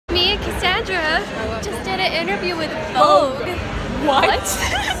Cassandra just did an interview with Vogue. What?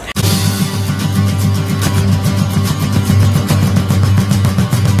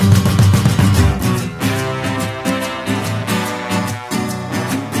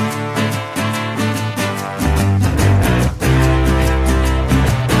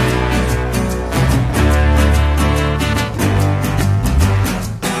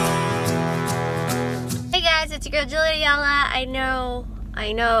 Hey guys, it's your girl Juliet Ayala. I know.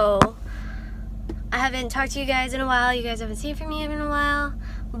 I haven't talked to you guys in a while. You guys haven't seen from me in a while.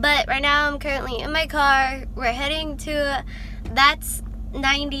 But right now I'm currently in my car. We're heading to That's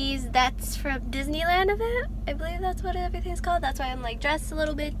 90s. That's from Disneyland event. I believe that's what everything's called. That's why I'm like dressed a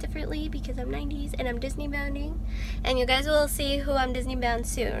little bit differently, because I'm 90s and I'm Disney bounding. And you guys will see who I'm Disney bound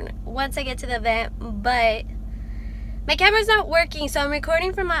soon once I get to the event. But my camera's not working, so I'm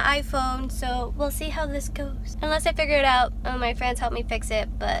recording from my iPhone, so we'll see how this goes. Unless I figure it out, my friends help me fix it,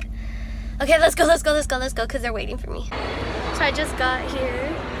 but okay, let's go, because they're waiting for me. So I just got here.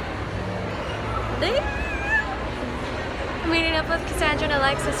 I'm meeting up with Cassandra and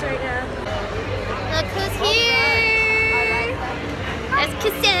Alexis right now. Look who's here! That's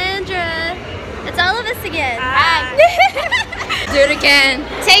Cassandra! It's all of us again. Hi. Do it again.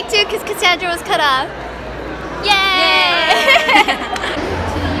 Take two, because Cassandra was cut off. Yay!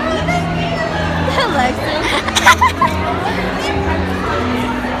 Alexis.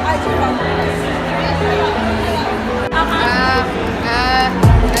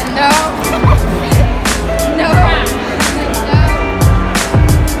 No.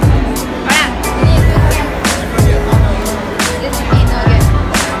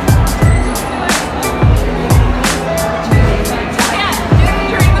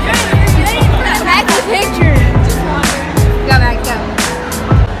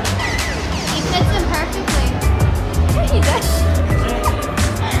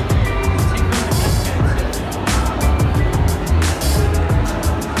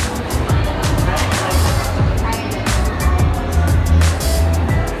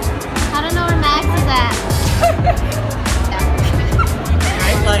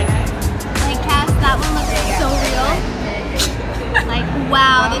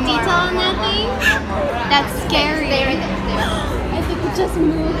 Wow, the detail on that thing, that's scary. I think it just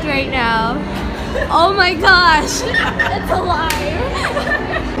moved right now. Oh my gosh, it's alive.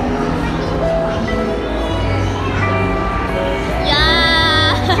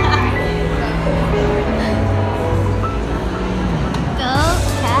 Yeah. Go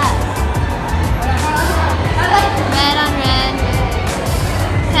cat. Red on red.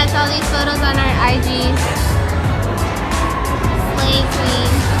 Catch all these photos on our IGs. Queen.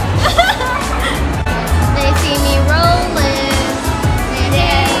 They see me rolling.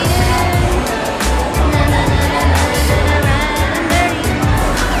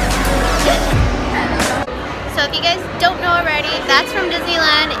 So if you guys don't know already, That's from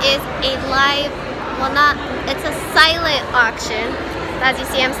Disneyland is a live, well not, it's a silent auction. As you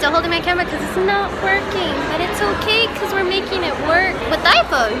see, I'm still holding my camera because it's not working, but it's okay because we're making it work with the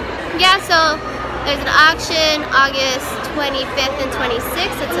iPhone. Yeah, so there's an auction August 25th and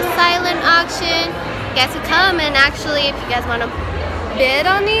 26th. It's a silent auction. You guys can come, and actually if you guys want to bid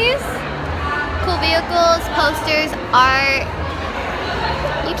on these cool vehicles, posters, art,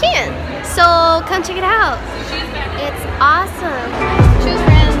 you can. So come check it out. It's awesome. Choose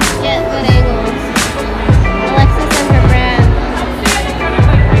brands, get good angles. Alexis and her brand.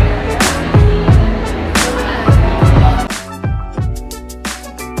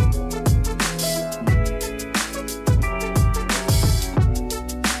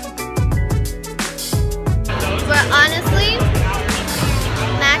 Honestly,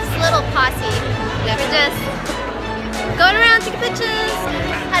 Mac's little posse. We're just going around taking pictures.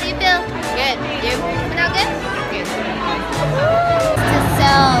 How do you feel? Good. You? Feel good? Good. To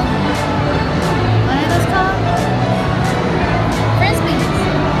sell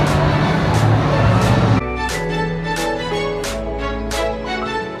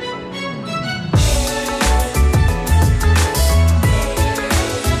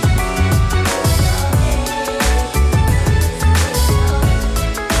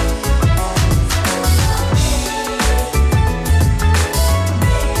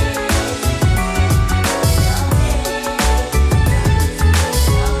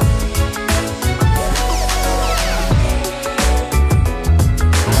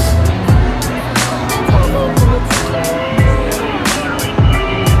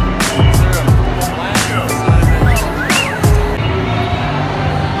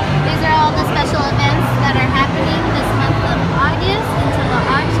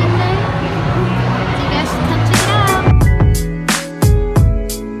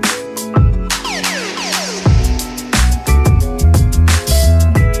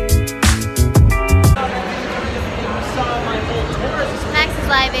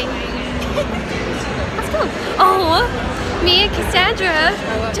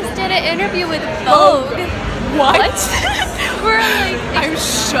Cassandra just did an interview with Vogue. What? We're like, I'm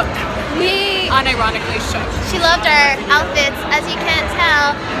shook. Unironically shook. She loved our outfits, as you can't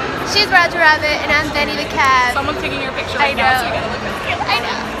tell. She's Roger Rabbit and I'm Benny the Cat. Someone's taking your picture I right now, know. so you gotta look at the camera. I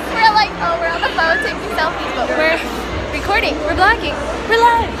know. We're like, oh, we're on the phone taking selfies, but we're recording. We're vlogging. We're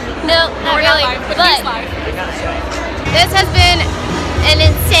live. No, not We're really. not live, but But he's live. this has been an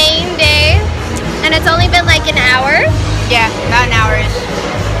insane day, and it's only been like an hour. Yeah, about an hour-ish.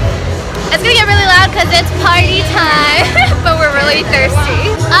 It's gonna get really loud because it's party time, but we're really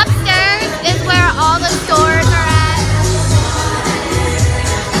thirsty. Upstairs is where all the stores are at.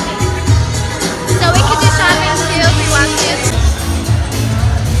 So we can do shopping too if we want to.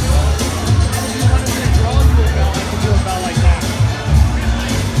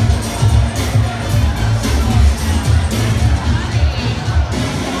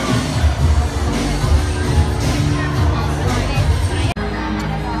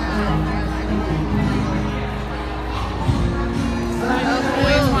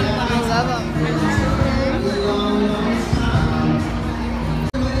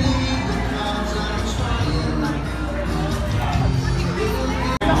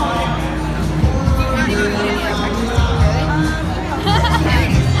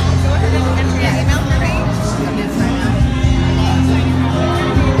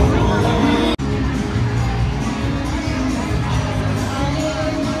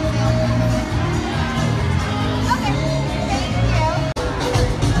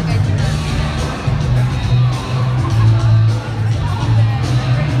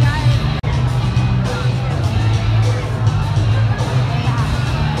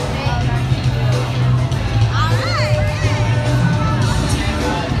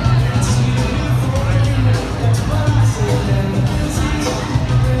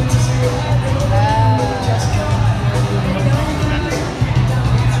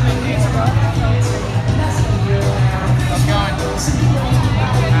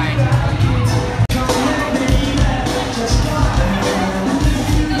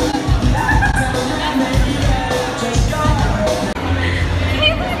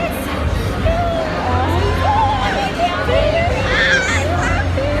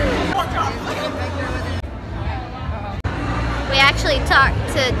 Talked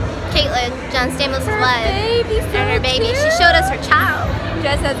to Caitlin, John Stamos' wife, and her baby. She showed us her child.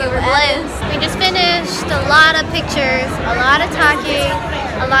 just as We were blessed. We just finished a lot of pictures, a lot of talking,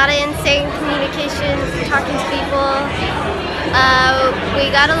 a lot of insane communication, talking to people. We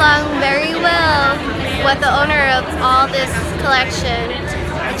got along very well with the owner of all this collection,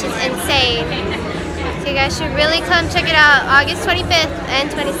 which is insane. So you guys should really come check it out August 25th and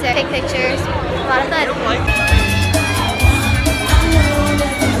 26th. Take pictures. A lot of fun.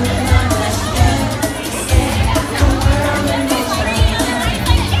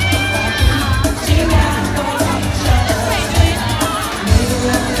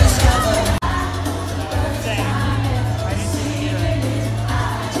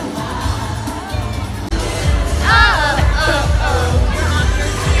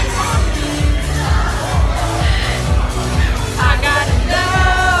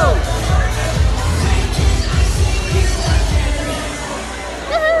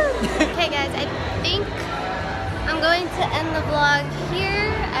 End the vlog here.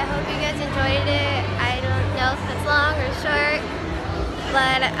 I hope you guys enjoyed it. I don't know if it's long or short,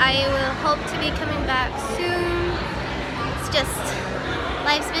 but I will hope to be coming back soon. It's just,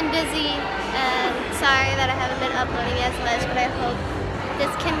 life's been busy, and sorry that I haven't been uploading as much, but I hope this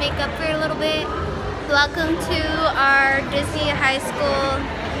can make up for it a little bit. Welcome to our Disney High School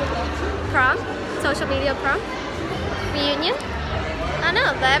prom, social media prom reunion. I don't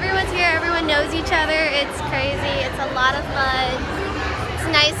know, but everyone's here, everyone knows each other, it's crazy, it's a lot of fun. It's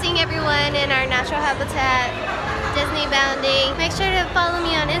nice seeing everyone in our natural habitat, Disney bounding. Make sure to follow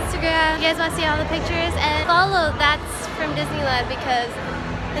me on Instagram if you guys want to see all the pictures, and follow That's from Disneyland because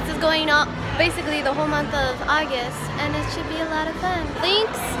this is going on basically the whole month of August, and it should be a lot of fun.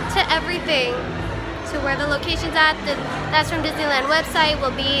 Links to everything, to where the location's at, the That's from Disneyland website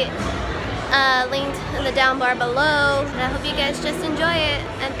will be linked in the down bar below. And I hope you guys just enjoy it.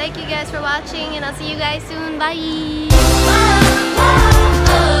 And thank you guys for watching, and I'll see you guys soon. Bye!